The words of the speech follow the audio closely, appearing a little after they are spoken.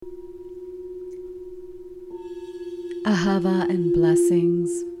Ahava and blessings.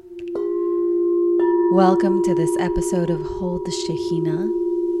 Welcome to this episode of Hold the Shekhinah.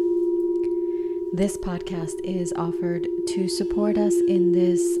 This podcast is offered to support us in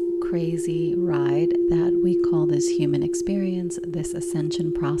this crazy ride that we call this human experience, this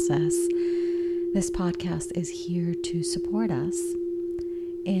ascension process. This podcast is here to support us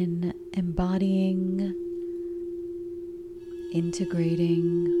in embodying,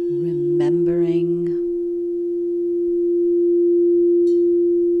 integrating, remembering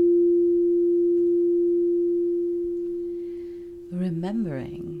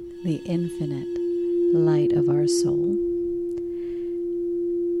the infinite light of our soul.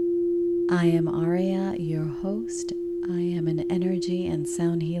 I am Aria, your host. I am an energy and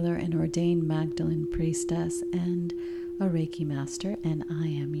sound healer, an ordained Magdalene priestess, and a Reiki master, and I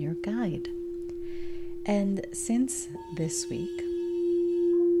am your guide. And since this week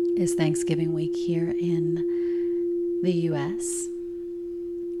is Thanksgiving week here in the US,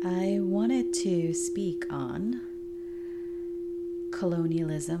 I wanted to speak on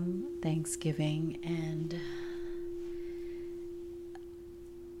colonialism, Thanksgiving, and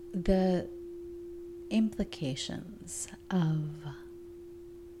the implications of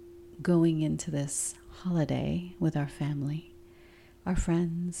going into this holiday with our family, our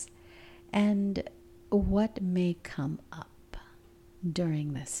friends, and what may come up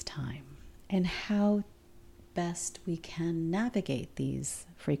during this time, and how best we can navigate these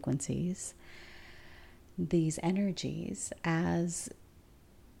frequencies, these energies, as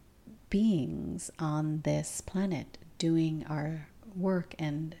beings on this planet doing our work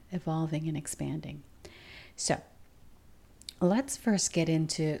and evolving and expanding. So let's first get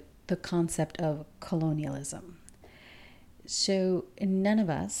into the concept of colonialism. So none of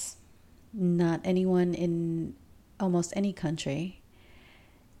us, not anyone in almost any country,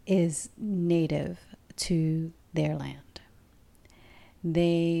 is native to their land.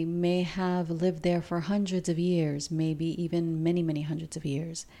 They may have lived there for hundreds of years, maybe even many, many hundreds of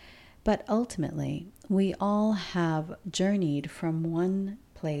years. But ultimately, we all have journeyed from one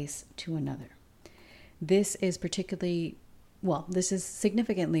place to another. This is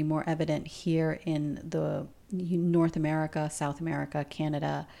significantly more evident here in the North America, South America,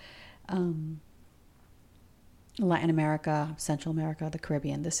 Canada, Latin America, Central America, the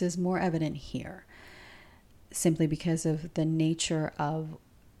Caribbean. This is more evident here, simply because of the nature of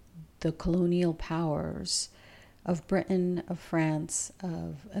the colonial powers of Britain, of France,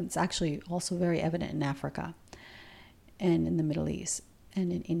 it's actually also very evident in Africa and in the Middle East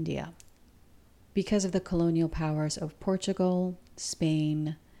and in India. Because of the colonial powers of Portugal,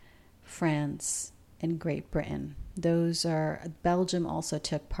 Spain, France, and Great Britain. Belgium also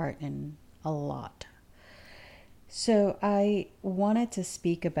took part in a lot. So I wanted to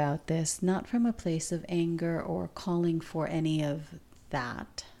speak about this, not from a place of anger or calling for any of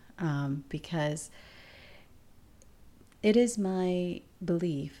that, because it is my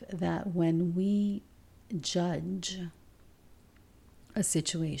belief that when we judge a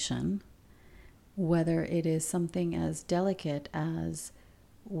situation, whether it is something as delicate as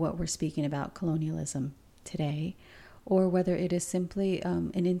what we're speaking about, colonialism today, or whether it is simply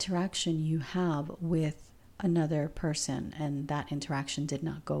an interaction you have with another person and that interaction did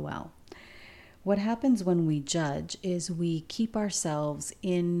not go well. What happens when we judge is we keep ourselves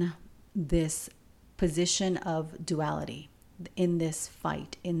in this position of duality, in this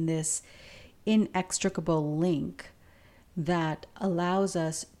fight, in this inextricable link that allows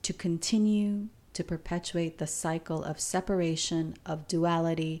us to continue to perpetuate the cycle of separation, of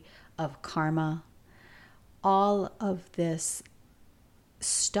duality, of karma. All of this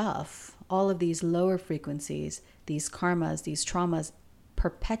stuff, all of these lower frequencies, these karmas, these traumas,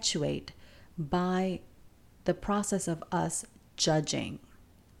 perpetuate by the process of us judging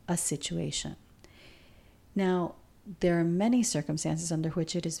a situation. Now, there are many circumstances under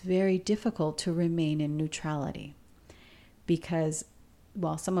which it is very difficult to remain in neutrality because,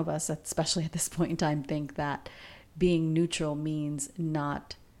 well, some of us, especially at this point in time, think that being neutral means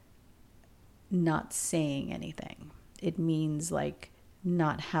not saying anything. It means like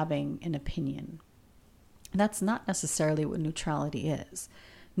not having an opinion. That's not necessarily what neutrality is.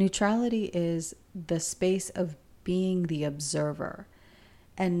 Neutrality is the space of being the observer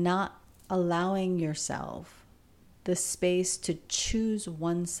and not allowing yourself the space to choose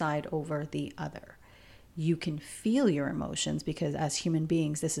one side over the other. You can feel your emotions because as human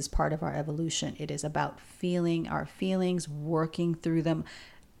beings, this is part of our evolution. It is about feeling our feelings, working through them,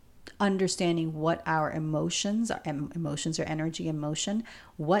 understanding what our emotions or energy, emotion,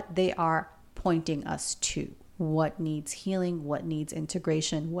 what they are pointing us to, what needs healing, what needs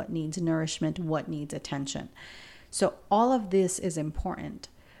integration, what needs nourishment, what needs attention. So all of this is important.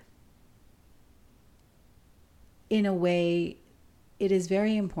 In a way, it is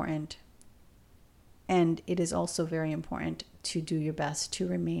very important, and it is also very important to do your best to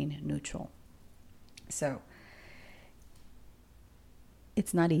remain neutral. So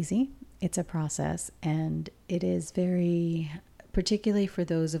it's not easy. It's a process, and it is very, particularly for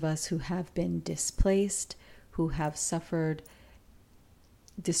those of us who have been displaced, who have suffered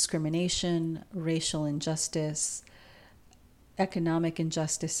discrimination, racial injustice, economic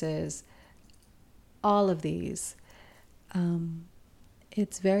injustices, all of these.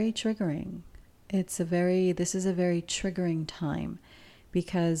 It's very triggering. This is a very triggering time,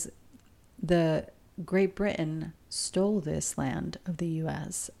 because the Great Britain stole this land of the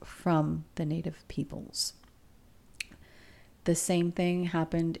US from the native peoples. The same thing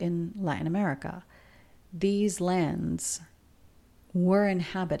happened in Latin America. These lands were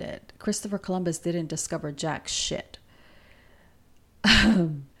inhabited. Christopher Columbus didn't discover jack shit.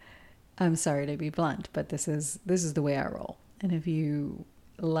 I'm sorry to be blunt, but this is the way I roll. And if you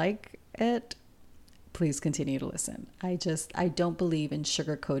like it, please continue to listen. I don't believe in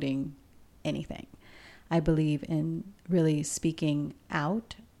sugarcoating anything. I believe in really speaking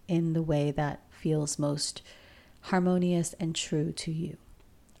out in the way that feels most harmonious and true to you.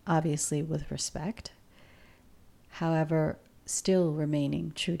 Obviously with respect. However, still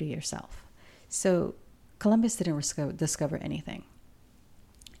remaining true to yourself. So Columbus didn't discover anything.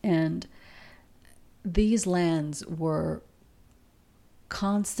 And these lands were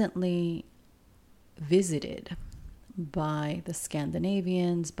constantly visited by the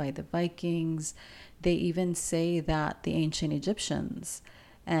Scandinavians, by the Vikings. They even say that the ancient Egyptians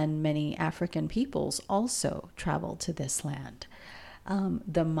and many African peoples also traveled to this land.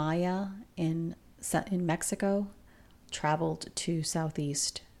 The Maya in Mexico traveled to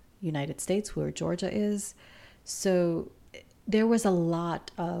southeast United States, where Georgia is. So there was a lot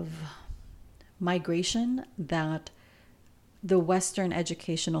of migration that the Western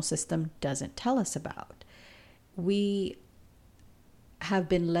educational system doesn't tell us about. We have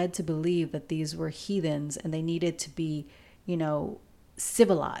been led to believe that these were heathens and they needed to be,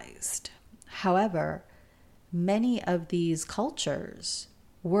 civilized. However, many of these cultures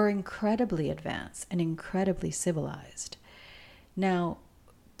were incredibly advanced and incredibly civilized. Now,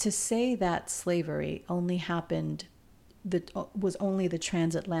 to say that slavery only happened, was only the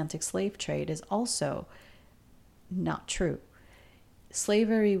transatlantic slave trade, is also not true.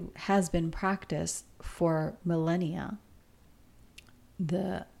 Slavery has been practiced for millennia.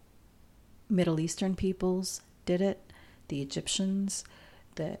 The Middle Eastern peoples did it, the Egyptians,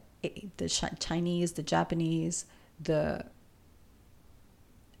 the Chinese, the Japanese, the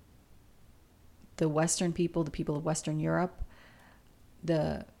Western people, the people of Western Europe,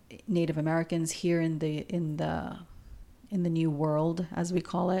 the Native Americans here in the New World, as we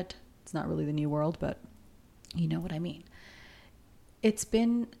call it. It's not really the New World, but you know what I mean. It's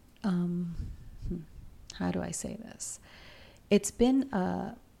been, how do I say this? It's been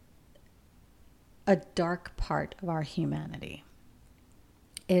a dark part of our humanity.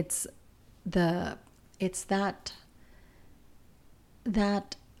 It's that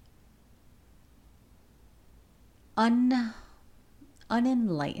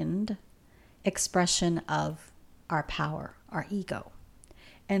unenlightened expression of our power, our ego.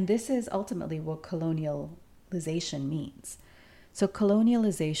 And this is ultimately what colonialization means. So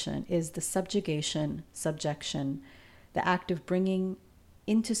colonialization is the subjection, the act of bringing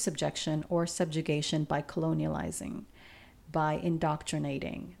into subjection or subjugation by colonializing, by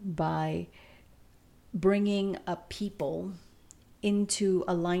indoctrinating, by bringing a people into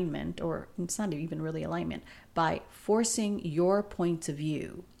alignment, or it's not even really alignment, by forcing your point of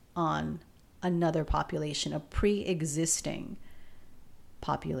view on another population, a pre-existing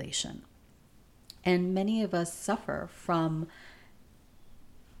population. And many of us suffer from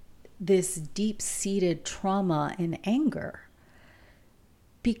this deep-seated trauma and anger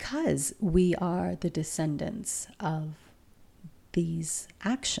because we are the descendants of these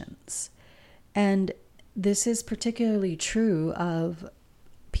actions. And this is particularly true of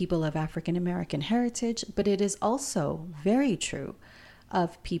people of African American heritage, but it is also very true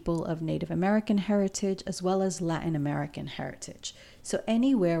of people of Native American heritage as well as Latin American heritage. So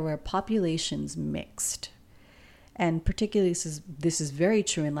anywhere where populations mixed, and particularly this is very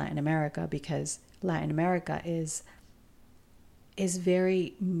true in Latin America, because Latin America is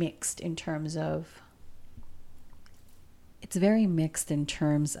very mixed in terms of,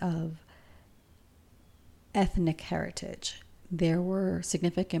 ethnic heritage. There were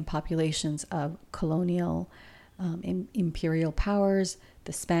significant populations of colonial imperial powers,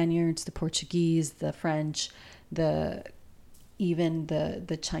 the Spaniards, the Portuguese, the French, the even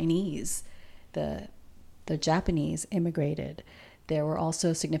the Chinese, the Japanese immigrated. There were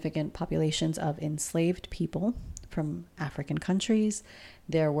also significant populations of enslaved people from African countries.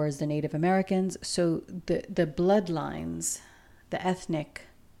 There was the Native Americans. So the bloodlines, the ethnic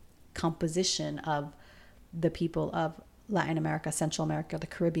composition of the people of Latin America, Central America, the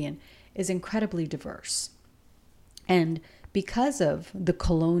Caribbean is incredibly diverse. And because of the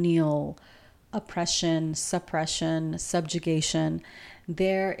colonial oppression, suppression, subjugation,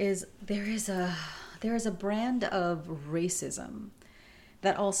 there is a brand of racism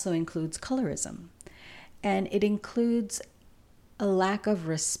that also includes colorism. And it includes a lack of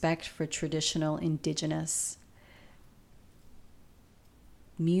respect for traditional indigenous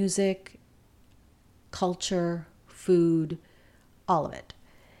music, culture, food, all of it.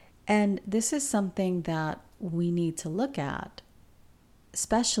 And this is something that we need to look at,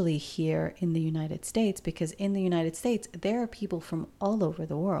 especially here in the United States, because in the United States, there are people from all over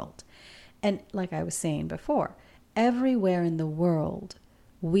the world. And like I was saying before, everywhere in the world,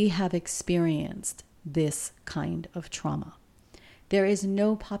 we have experienced this kind of trauma. There is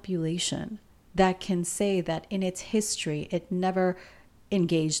no population that can say that in its history, it never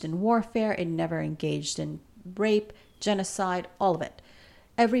engaged in warfare, it never engaged in rape, genocide, all of it.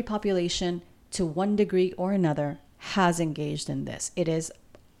 Every population, to one degree or another, has engaged in this. It is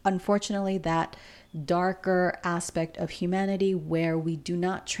unfortunately that darker aspect of humanity where we do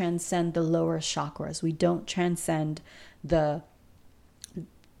not transcend the lower chakras. We don't transcend the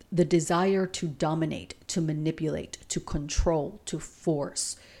desire to dominate, to manipulate, to control, to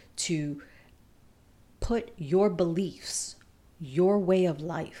force, to put your beliefs, your way of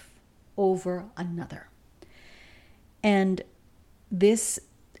life over another. And this,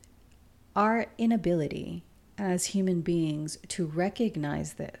 our inability as human beings to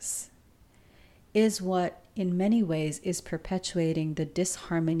recognize this, is what in many ways is perpetuating the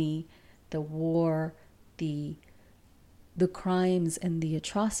disharmony, the war, the crimes and the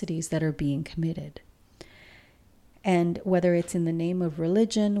atrocities that are being committed. And whether it's in the name of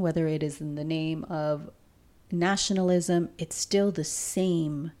religion, whether it is in the name of nationalism, it's still the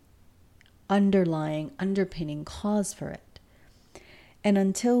same underpinning cause for it. And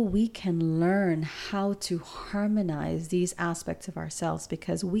until we can learn how to harmonize these aspects of ourselves,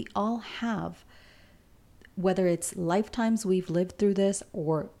 because we all have, whether it's lifetimes we've lived through this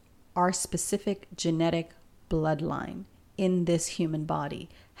or our specific genetic bloodline in this human body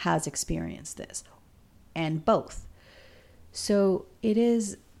has experienced this, and both. So it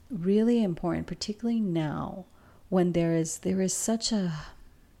is really important, particularly now when there is such a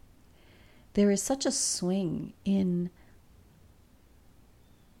swing in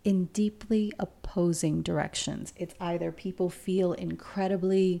deeply opposing directions. It's either people feel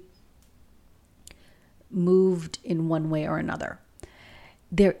incredibly moved in one way or another.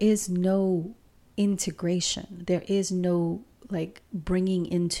 There is no integration. There is no bringing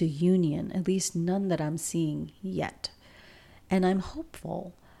into union, at least none that I'm seeing yet. And I'm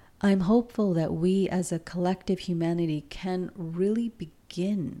hopeful that we as a collective humanity can really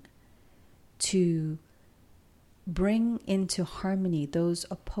begin to bring into harmony those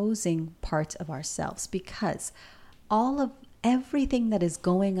opposing parts of ourselves, because everything that is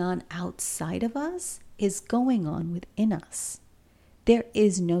going on outside of us is going on within us. There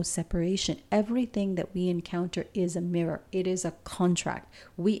is no separation. Everything that we encounter is a mirror. It is a contract.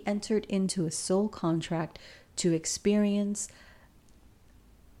 We entered into a soul contract to experience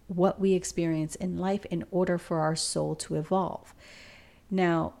what we experience in life in order for our soul to evolve.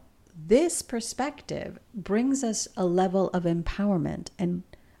 Now, this perspective brings us a level of empowerment and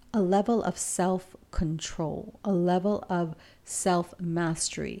a level of self-control, a level of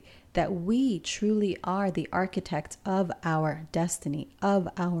self-mastery, that we truly are the architects of our destiny, of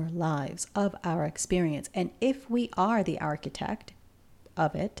our lives, of our experience. And if we are the architect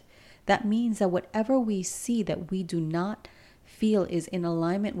of it, that means that whatever we see that we do not feel is in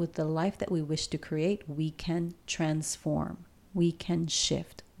alignment with the life that we wish to create, we can transform, we can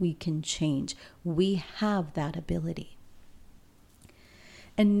shift, we can change. We have that ability.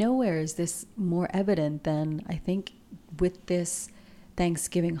 And nowhere is this more evident than, I think, with this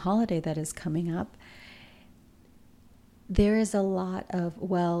Thanksgiving holiday that is coming up. There is a lot of,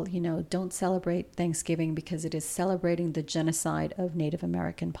 don't celebrate Thanksgiving because it is celebrating the genocide of Native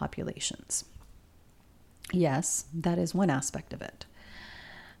American populations. Yes, that is one aspect of it.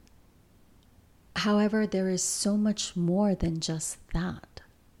 However, there is so much more than just that.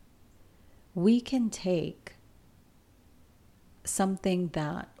 We can take something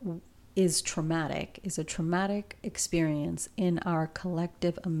that is traumatic, is a traumatic experience in our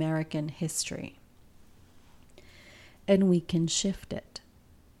collective American history, and we can shift it.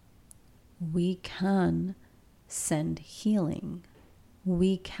 We can send healing.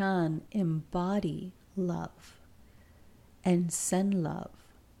 We can embody love and send love.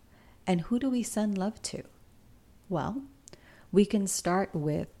 And who do we send love to? Well, we can start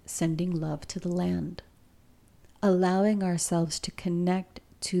with sending love to the land, allowing ourselves to connect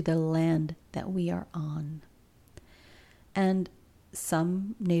to the land that we are on. And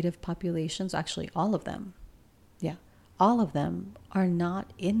some native populations, actually all of them, all of them are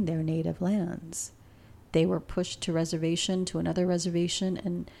not in their native lands. They were pushed to another reservation,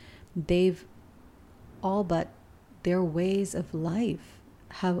 and they've all but, their ways of life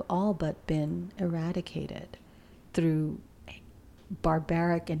have all but been eradicated through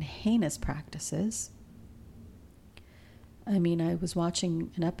barbaric and heinous practices. I mean, I was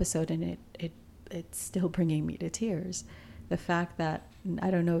watching an episode and it's still bringing me to tears. The fact that, I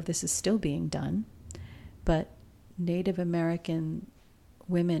don't know if this is still being done, but Native American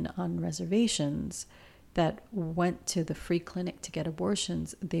women on reservations that went to the free clinic to get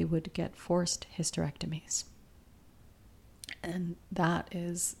abortions, they would get forced hysterectomies. And that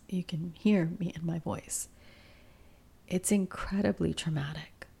is, you can hear me in my voice. It's incredibly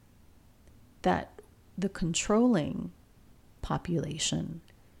traumatic that the controlling population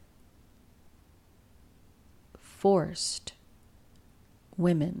forced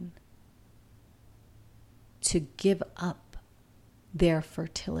women to give up their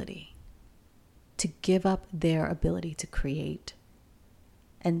fertility, to give up their ability to create.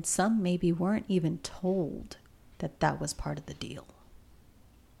 And some maybe weren't even told that that was part of the deal.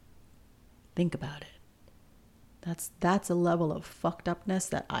 Think about it. That's a level of fucked upness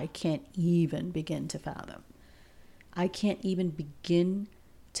that I can't even begin to fathom. I can't even begin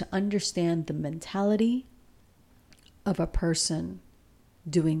to understand the mentality of a person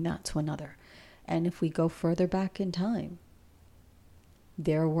doing that to another. And if we go further back in time,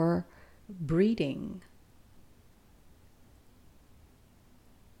 there were breeding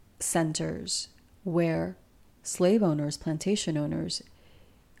centers where slave owners, plantation owners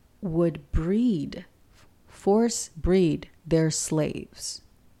would force breed their slaves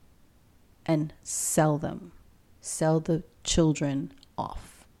and sell the children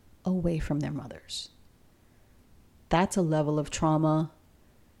off away from their mothers. That's a level of trauma.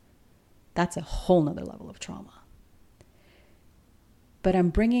 That's a whole nother level of trauma. But I'm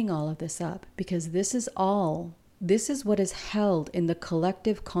bringing all of this up because this is what is held in the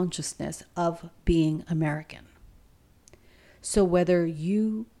collective consciousness of being American. So whether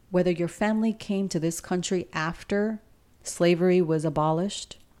your family came to this country after slavery was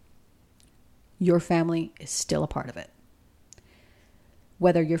abolished, your family is still a part of it.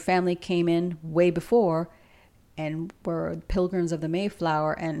 Whether your family came in way before and were pilgrims of the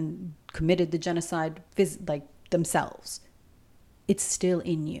Mayflower and committed the genocide like themselves, it's still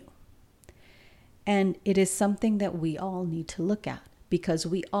in you. And it is something that we all need to look at because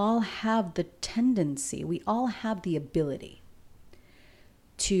we all have the tendency, we all have the ability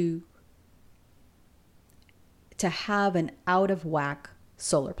to have an out of whack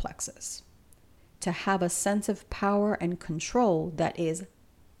solar plexus, to have a sense of power and control that is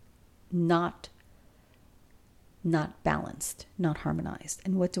not balanced, not harmonized.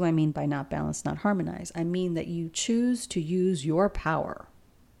 And what do I mean by not balanced, not harmonized? I mean that you choose to use your power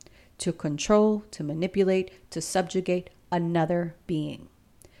to control, to manipulate, to subjugate another being,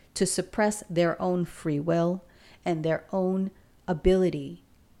 to suppress their own free will and their own ability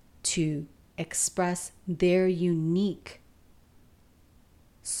to express their unique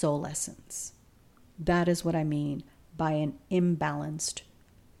soul essence. That is what I mean by an imbalanced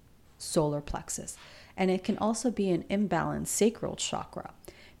solar plexus. And it can also be an imbalanced sacral chakra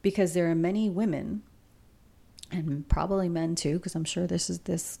because there are many women, and probably men too, because I'm sure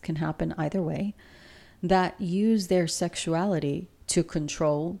this can happen either way, that use their sexuality to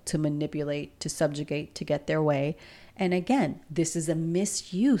control, to manipulate, to subjugate, to get their way. And again, this is a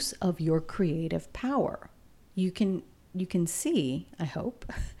misuse of your creative power. You can see, I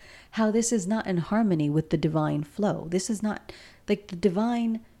hope, how this is not in harmony with the divine flow. This is not, like, the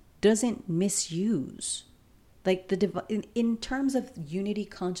divine doesn't misuse. Like, in terms of unity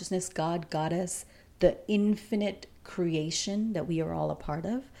consciousness, God, Goddess, the infinite creation that we are all a part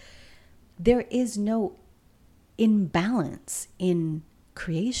of, there is no imbalance in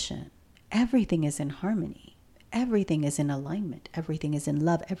creation. Everything is in harmony. Everything is in alignment. Everything is in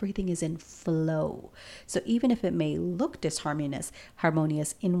love. Everything is in flow. So even if it may look disharmonious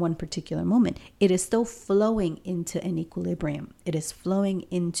in one particular moment, it is still flowing into an equilibrium. It is flowing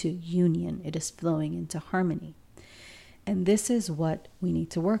into union. It is flowing into harmony. And this is what we need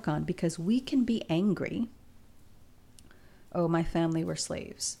to work on, because we can be angry Oh, my family were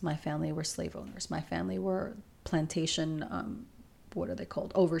slaves. My family were slave owners. My family were plantation, what are they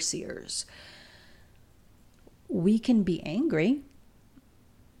called? Overseers. We can be angry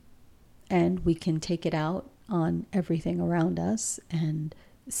and we can take it out on everything around us and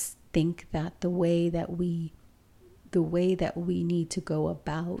think that the way that we need to go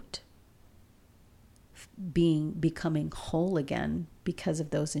about becoming whole again because of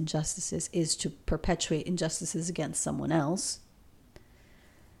those injustices is to perpetuate injustices against someone else.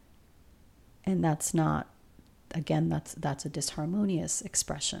 And that's not, again, that's a disharmonious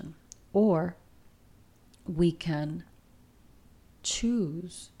expression. Or we can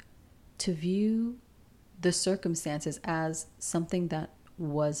choose to view the circumstances as something that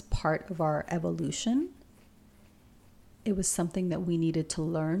was part of our evolution. It was something that we needed to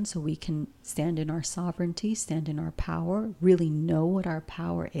learn so we can stand in our sovereignty, stand in our power, really know what our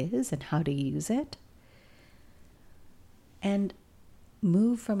power is and how to use it. And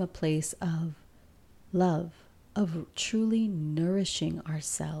move from a place of love, of truly nourishing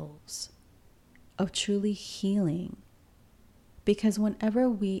ourselves, of truly healing. Because whenever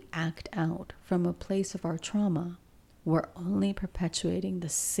we act out from a place of our trauma, we're only perpetuating the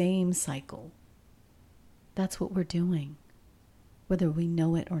same cycle. That's what we're doing, whether we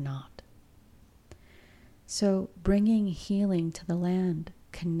know it or not. So bringing healing to the land,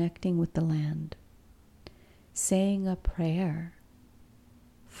 connecting with the land, saying a prayer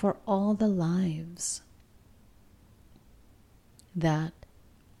for all the lives that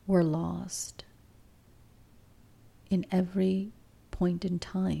were lost in every point in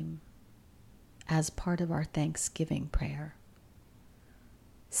time as part of our Thanksgiving prayer,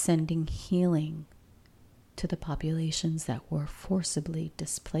 sending healing to the populations that were forcibly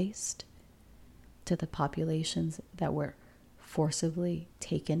displaced, to the populations that were forcibly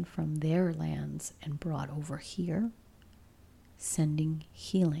taken from their lands and brought over here, sending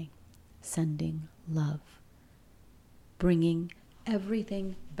healing, sending love, bringing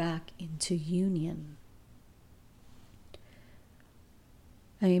everything back into union.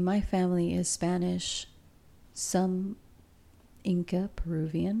 I mean, my family is Spanish, some Inca,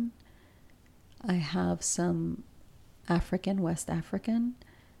 Peruvian. I have some African, West African,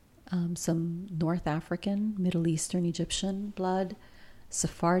 some North African, Middle Eastern, Egyptian blood,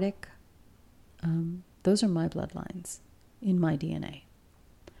 Sephardic. Those are my bloodlines in my DNA.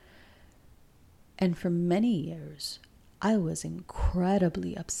 And for many years, I was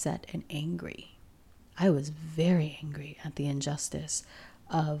incredibly upset and angry. I was very angry at the injustice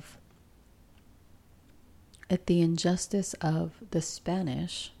of the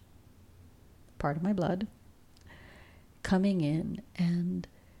Spanish, part of my blood, coming in and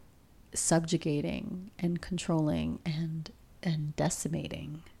subjugating and controlling and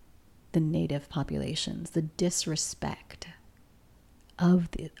decimating the native populations, the disrespect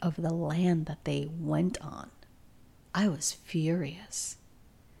of the land that they went on. I was furious.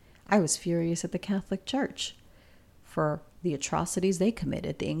 I was furious at the Catholic Church for the atrocities they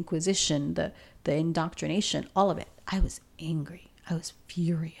committed, the Inquisition, the indoctrination, all of it. I was angry. I was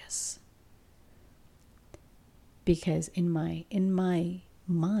furious. Because in my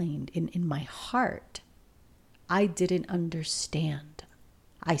mind, in my heart, I didn't understand.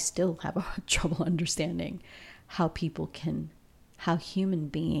 I still have trouble understanding how human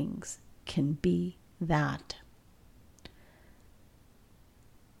beings can be that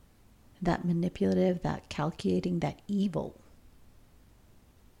manipulative, that calculating, that evil.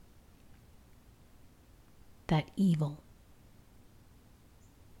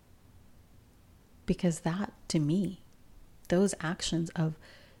 Because that, to me, those actions of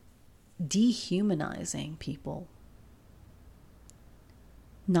dehumanizing people,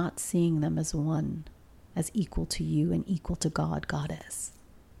 not seeing them as one, as equal to you and equal to God, Goddess,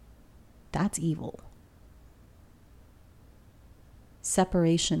 that's evil.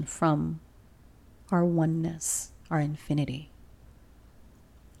 Separation from our oneness, our infinity.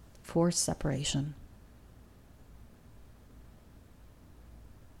 Forced separation.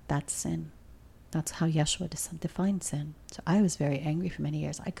 That's sin. That's how Yeshua defined sin. So I was very angry for many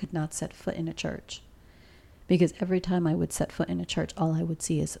years. I could not set foot in a church. Because every time I would set foot in a church, all I would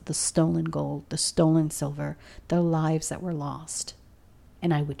see is the stolen gold, the stolen silver, the lives that were lost.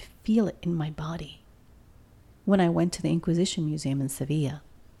 And I would feel it in my body. When I went to the Inquisition Museum in Sevilla,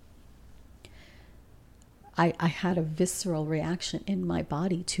 I had a visceral reaction in my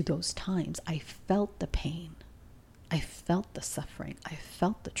body to those times. I felt the pain. I felt the suffering. I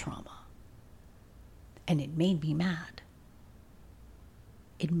felt the trauma. And it made me mad.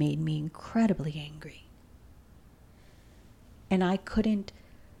 It made me incredibly angry. And I couldn't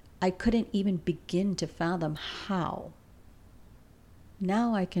even begin to fathom how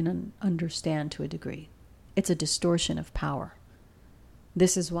now I can understand to a degree. It's a distortion of power.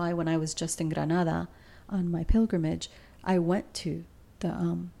 This is why when I was just in Granada on my pilgrimage, I went to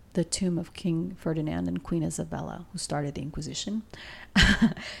the tomb of King Ferdinand and Queen Isabella, who started the Inquisition.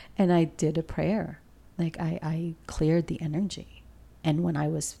 And I did a prayer. Like I cleared the energy. And when I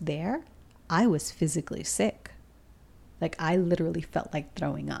was there, I was physically sick. Like I literally felt like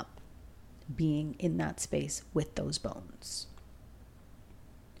throwing up being in that space with those bones.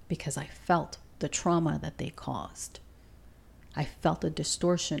 Because I felt the trauma that they caused. I felt a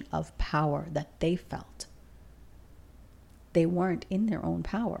distortion of power that they felt. They weren't in their own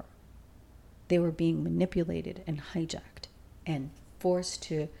power. They were being manipulated and hijacked and forced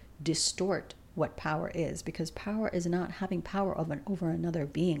to distort what power is, because power is not having power over another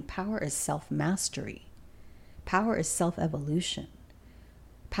being. Power is self-mastery. Power is self-evolution.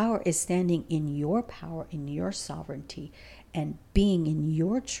 Power is standing in your power, in your sovereignty, and being in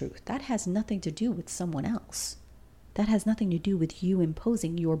your truth. That has nothing to do with someone else. That has nothing to do with you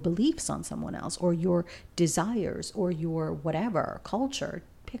imposing your beliefs on someone else, or your desires, or your whatever, culture.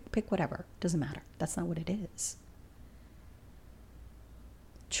 Pick whatever. Doesn't matter. That's not what it is.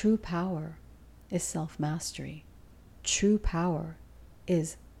 True power is self-mastery. True power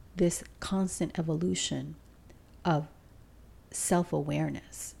is this constant evolution of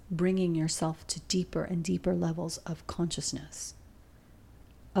self-awareness, bringing yourself to deeper and deeper levels of consciousness,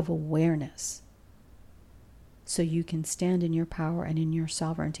 of awareness, so you can stand in your power and in your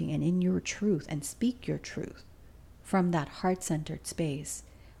sovereignty and in your truth and speak your truth from that heart-centered space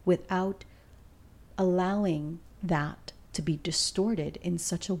without allowing that to be distorted in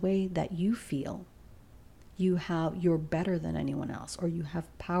such a way that you feel you're better than anyone else, or you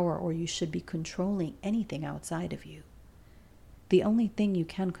have power, or you should be controlling anything outside of you. The only thing you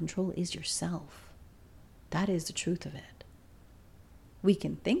can control is yourself. That is the truth of it. We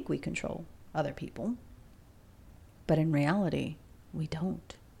can think we control other people, but in reality, we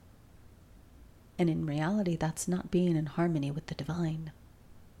don't. And in reality, that's not being in harmony with the divine.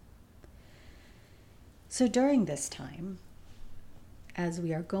 So during this time, as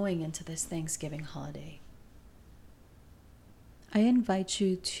we are going into this Thanksgiving holiday, I invite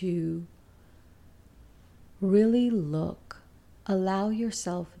you to really allow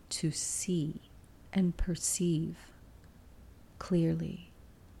yourself to see and perceive clearly.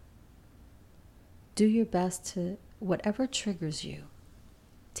 Do your best to, whatever triggers you,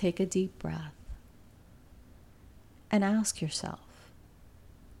 take a deep breath and ask yourself,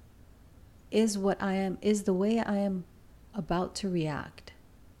 is the way I am about to react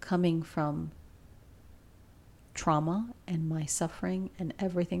coming from trauma and my suffering and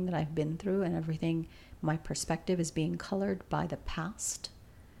everything that I've been through, and everything, my perspective is being colored by the past?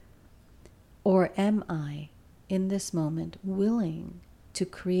 Or am I, in this moment, willing to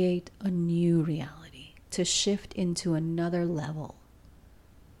create a new reality, to shift into another level?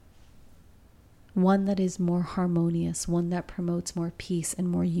 One that is more harmonious, one that promotes more peace and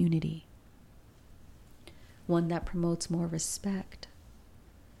more unity, one that promotes more respect.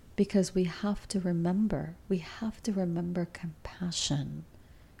 Because we have to remember compassion,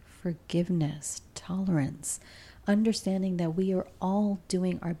 forgiveness, tolerance, understanding that we are all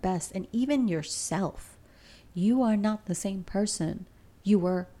doing our best. And even yourself, you are not the same person you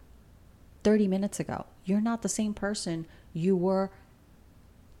were 30 minutes ago. You're not the same person you were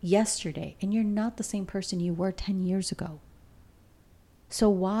yesterday, and you're not the same person you were 10 years ago. So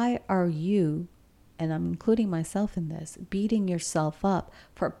why are you, and I'm including myself in this, beating yourself up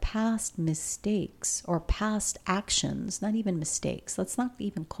for past mistakes or past actions? Not even mistakes. Let's not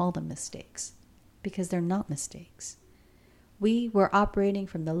even call them mistakes, because they're not mistakes. We were operating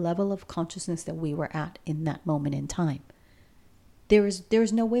from the level of consciousness that we were at in that moment in time. There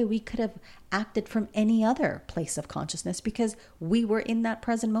is no way we could have acted from any other place of consciousness, because we were in that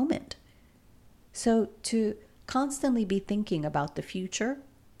present moment. So to constantly be thinking about the future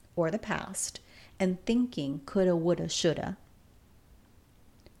or the past and thinking coulda, woulda, shoulda,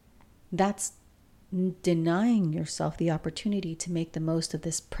 that's denying yourself the opportunity to make the most of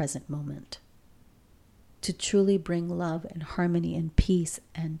this present moment, to truly bring love and harmony and peace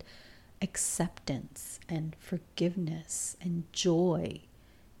and acceptance and forgiveness and joy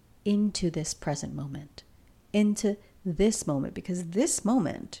into this present moment, into this moment. Because this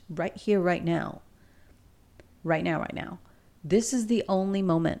moment, right here, right now, this is the only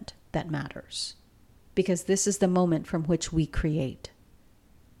moment that matters. Because this is the moment from which we create.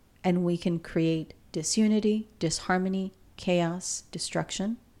 And we can create disunity, disharmony, chaos,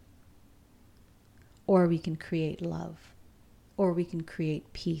 destruction. Or we can create love. Or we can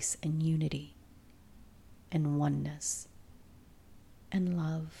create peace and unity and oneness. and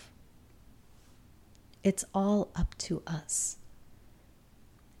love. It's all up to us.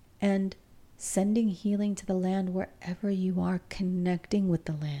 And sending healing to the land wherever you are, connecting with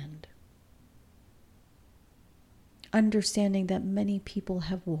the land. Understanding that many people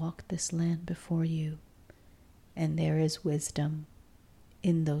have walked this land before you, and there is wisdom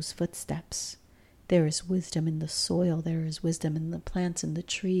in those footsteps. There is wisdom in the soil. There is wisdom in the plants and the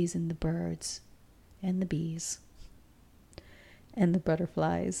trees and the birds and the bees and the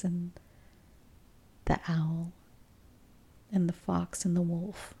butterflies and the owl and the fox and the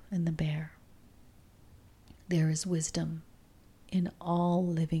wolf and the bear. There is wisdom in all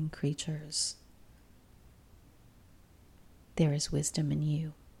living creatures. There is wisdom in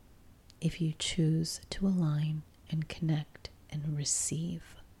you if you choose to align and connect and receive.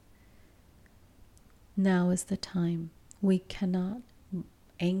 Now is the time. We cannot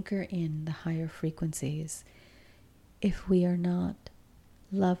anchor in the higher frequencies if we are not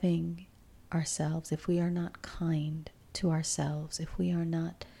loving ourselves, if we are not kind to ourselves, if we are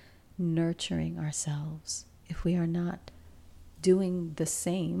not nurturing ourselves, if we are not doing the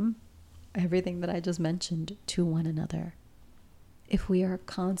same, everything that I just mentioned, to one another. If we are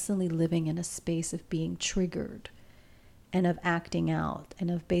constantly living in a space of being triggered and of acting out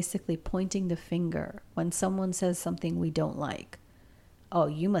and of basically pointing the finger when someone says something we don't like. Oh,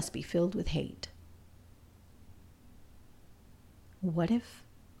 you must be filled with hate. What if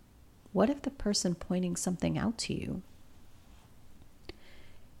the person pointing something out to you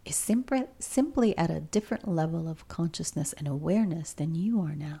is simply at a different level of consciousness and awareness than you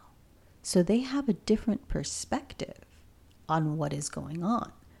are now? So they have a different perspective on what is going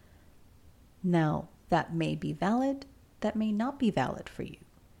on. Now, that may be valid, that may not be valid for you.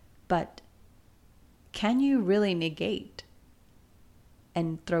 But can you really negate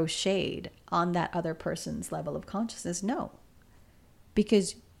and throw shade on that other person's level of consciousness? No.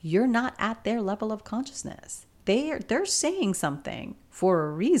 Because you're not at their level of consciousness. They're saying something for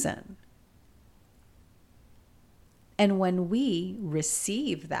a reason. And when we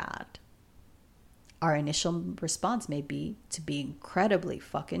receive that, our initial response may be to be incredibly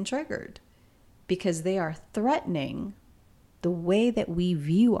fucking triggered, because they are threatening the way that we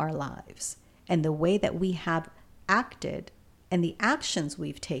view our lives and the way that we have acted and the actions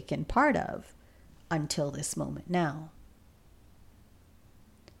we've taken part of until this moment now.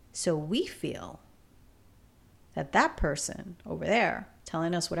 So we feel that that person over there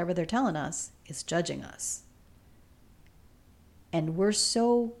telling us whatever they're telling us is judging us. And we're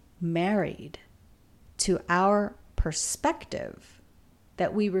so married to our perspective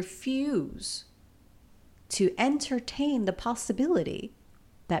that we refuse to entertain the possibility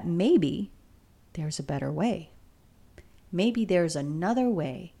that maybe there's a better way. Maybe there's another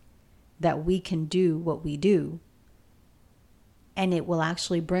way that we can do what we do, and it will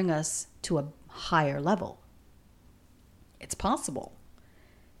actually bring us to a higher level. It's possible.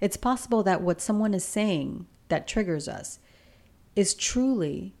 It's possible that what someone is saying that triggers us is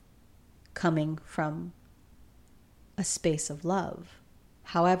truly coming from a space of love.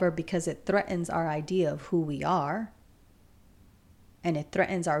 However, because it threatens our idea of who we are, and it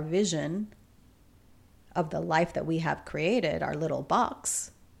threatens our vision of the life that we have created, our little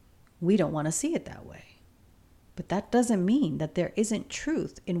box, we don't want to see it that way. But that doesn't mean that there isn't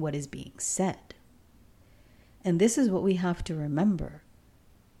truth in what is being said. And this is what we have to remember,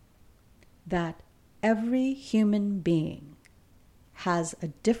 that every human being has a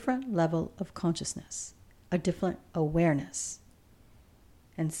different level of consciousness, a different awareness.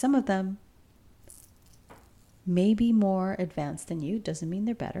 And some of them may be more advanced than you, doesn't mean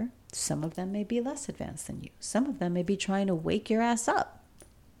they're better. Some of them may be less advanced than you. Some of them may be trying to wake your ass up.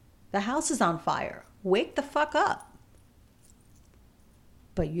 The house is on fire. Wake the fuck up.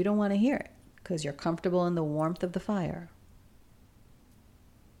 But you don't want to hear it because you're comfortable in the warmth of the fire.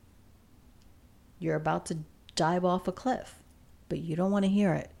 You're about to dive off a cliff, but you don't want to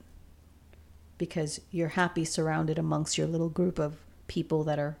hear it because you're happy surrounded amongst your little group of people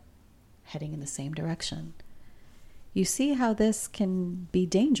that are heading in the same direction. You see how this can be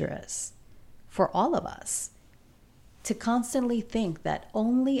dangerous for all of us, to constantly think that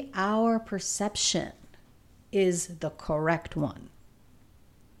only our perception is the correct one.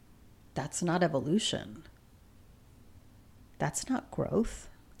 That's not evolution. That's not growth.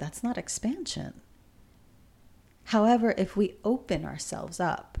 That's not expansion. However, if we open ourselves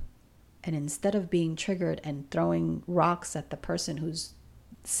up, and instead of being triggered and throwing rocks at the person who's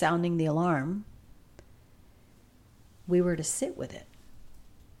sounding the alarm, we were to sit with it.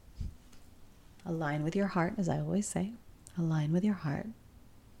 Align with your heart, as I always say. Align with your heart.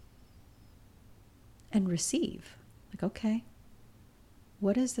 And receive. Like, okay,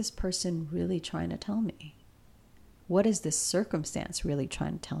 what is this person really trying to tell me? What is this circumstance really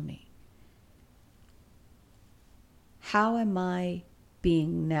trying to tell me? How am I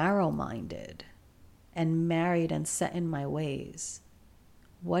being narrow-minded and married and set in my ways?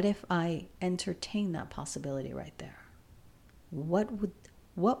 What if I entertain that possibility right there? What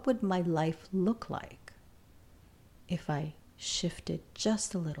would my life look like if I shifted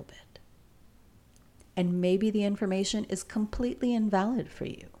just a little bit? And maybe the information is completely invalid for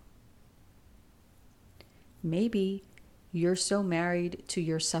you. Maybe you're so married to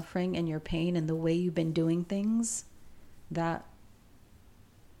your suffering and your pain and the way you've been doing things that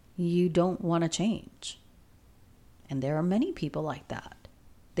you don't want to change. And there are many people like that.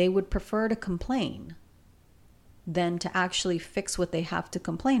 They would prefer to complain than to actually fix what they have to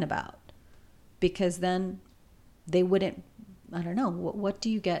complain about. Because then they wouldn't, I don't know, what do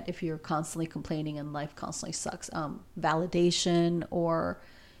you get if you're constantly complaining and life constantly sucks? Validation, or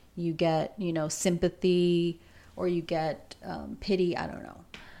you get, sympathy, or you get pity, I don't know.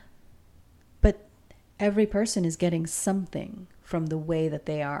 But every person is getting something from the way that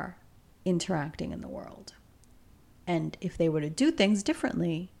they are interacting in the world. And if they were to do things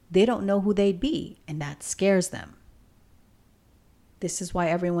differently, they don't know who they'd be, and that scares them. This is why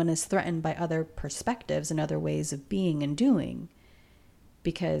everyone is threatened by other perspectives and other ways of being and doing,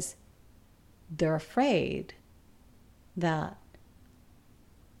 because they're afraid that,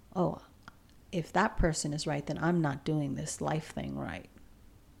 oh, if that person is right, then I'm not doing this life thing right.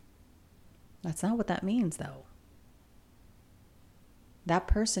 That's not what that means, though. That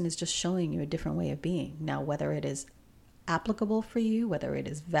person is just showing you a different way of being. Now, whether it is applicable for you, whether it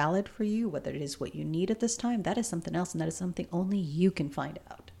is valid for you, whether it is what you need at this time, that is something else, and that is something only you can find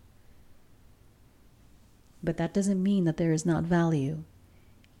out. But that doesn't mean that there is not value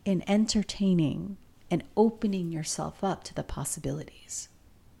in entertaining and opening yourself up to the possibilities.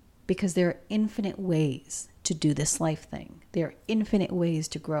 Because there are infinite ways to do this life thing. There are infinite ways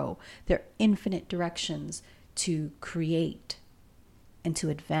to grow. There are infinite directions to create and to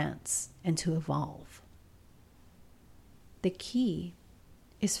advance and to evolve. The key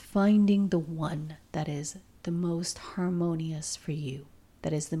is finding the one that is the most harmonious for you,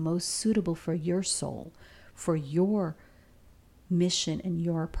 that is the most suitable for your soul, for your mission and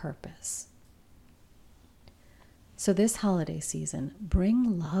your purpose. So this holiday season,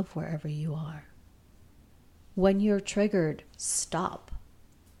 bring love wherever you are. When you're triggered, stop.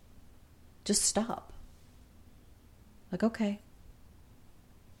 Just stop. Like, okay,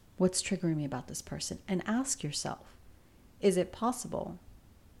 what's triggering me about this person? And ask yourself, is it possible?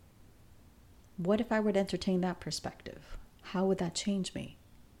 What if I would entertain that perspective? How would that change me?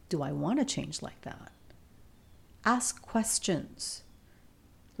 Do I want to change like that? Ask questions.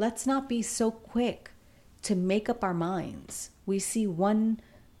 Let's not be so quick to make up our minds. We see one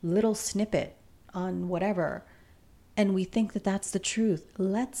little snippet on whatever, and we think that that's the truth.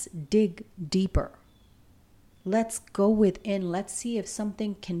 Let's dig deeper. Let's go within. Let's see if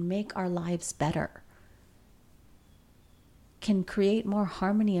something can make our lives better, can create more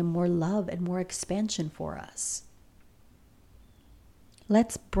harmony and more love and more expansion for us.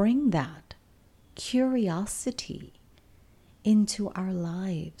 Let's bring that curiosity into our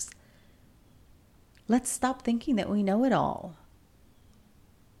lives. Let's stop thinking that we know it all.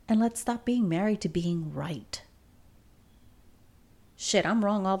 And let's stop being married to being right. Shit, I'm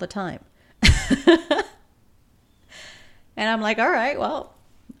wrong all the time. And I'm like, all right, well,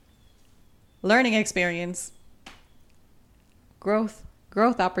 learning experience, growth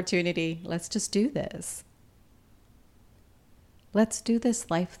opportunity. Let's just do this. Let's do this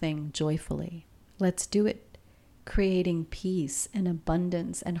life thing joyfully. Let's do it creating peace and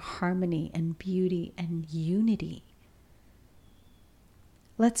abundance and harmony and beauty and unity.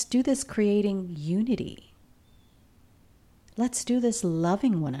 Let's do this creating unity. Let's do this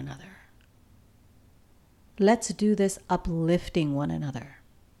loving one another. Let's do this uplifting one another.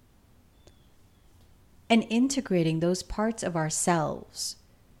 And integrating those parts of ourselves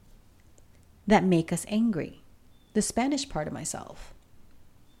that make us angry. The Spanish part of myself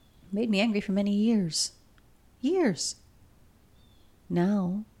made me angry for many years.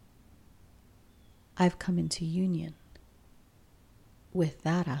 Now, I've come into union with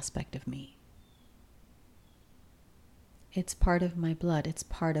that aspect of me. It's part of my blood. It's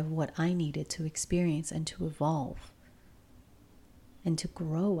part of what I needed to experience and to evolve and to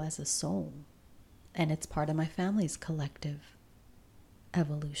grow as a soul. And it's part of my family's collective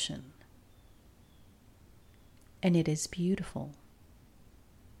evolution. And it is beautiful.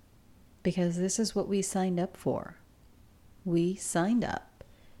 Because this is what we signed up for. We signed up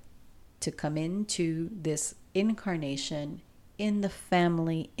to come into this incarnation in the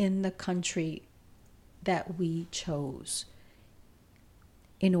family, in the country that we chose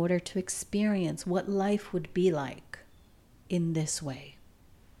in order to experience what life would be like in this way.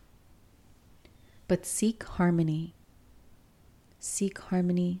 But seek harmony. Seek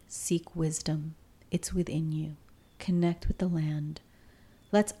harmony, seek wisdom. It's within you. Connect with the land.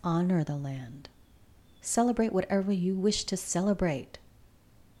 Let's honor the land. Celebrate whatever you wish to celebrate.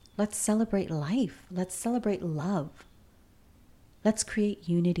 Let's celebrate life. Let's celebrate love. Let's create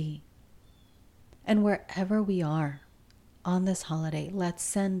unity. And wherever we are on this holiday, let's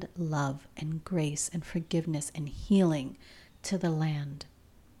send love and grace and forgiveness and healing to the land,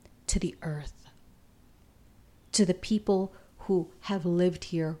 to the earth, to the people who have lived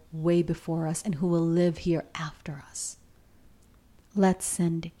here way before us and who will live here after us. Let's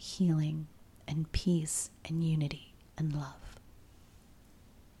send healing and peace and unity and love.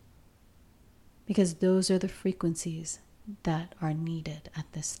 Because those are the frequencies that are needed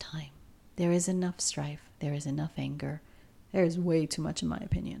at this time. There is enough strife. There is enough anger. There is way too much, in my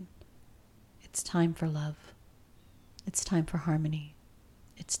opinion. It's time for love. It's time for harmony.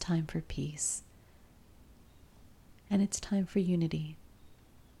 It's time for peace. And it's time for unity.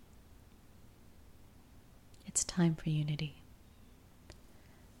 It's time for unity.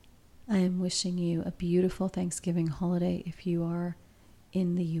 I am wishing you a beautiful Thanksgiving holiday if you are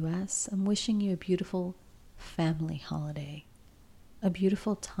in the U.S. I'm wishing you a beautiful family holiday, a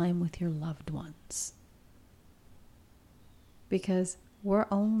beautiful time with your loved ones. Because we're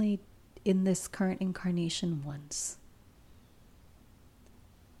only in this current incarnation once.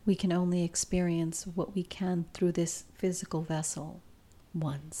 We can only experience what we can through this physical vessel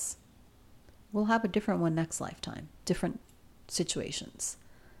once. We'll have a different one next lifetime, different situations.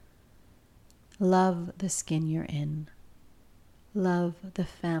 Love the skin you're in. Love the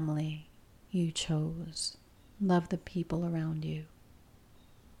family you chose. Love the people around you.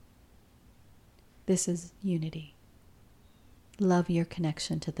 This is unity. Love your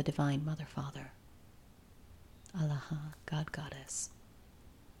connection to the Divine Mother Father. Allaha, God Goddess.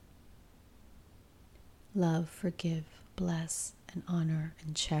 Love, forgive, bless, and honor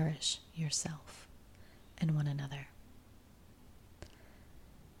and cherish yourself and one another.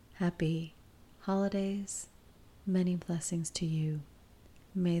 Happy holidays. Many blessings to you.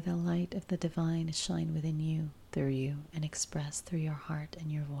 May the light of the divine shine within you, through you, and express through your heart and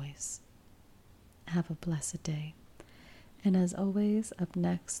your voice. Have a blessed day. And as always, up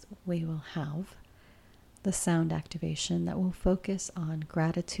next, we will have the sound activation that will focus on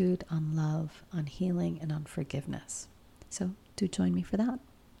gratitude, on love, on healing, and on forgiveness. So do join me for that.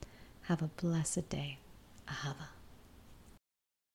 Have a blessed day. Ahava.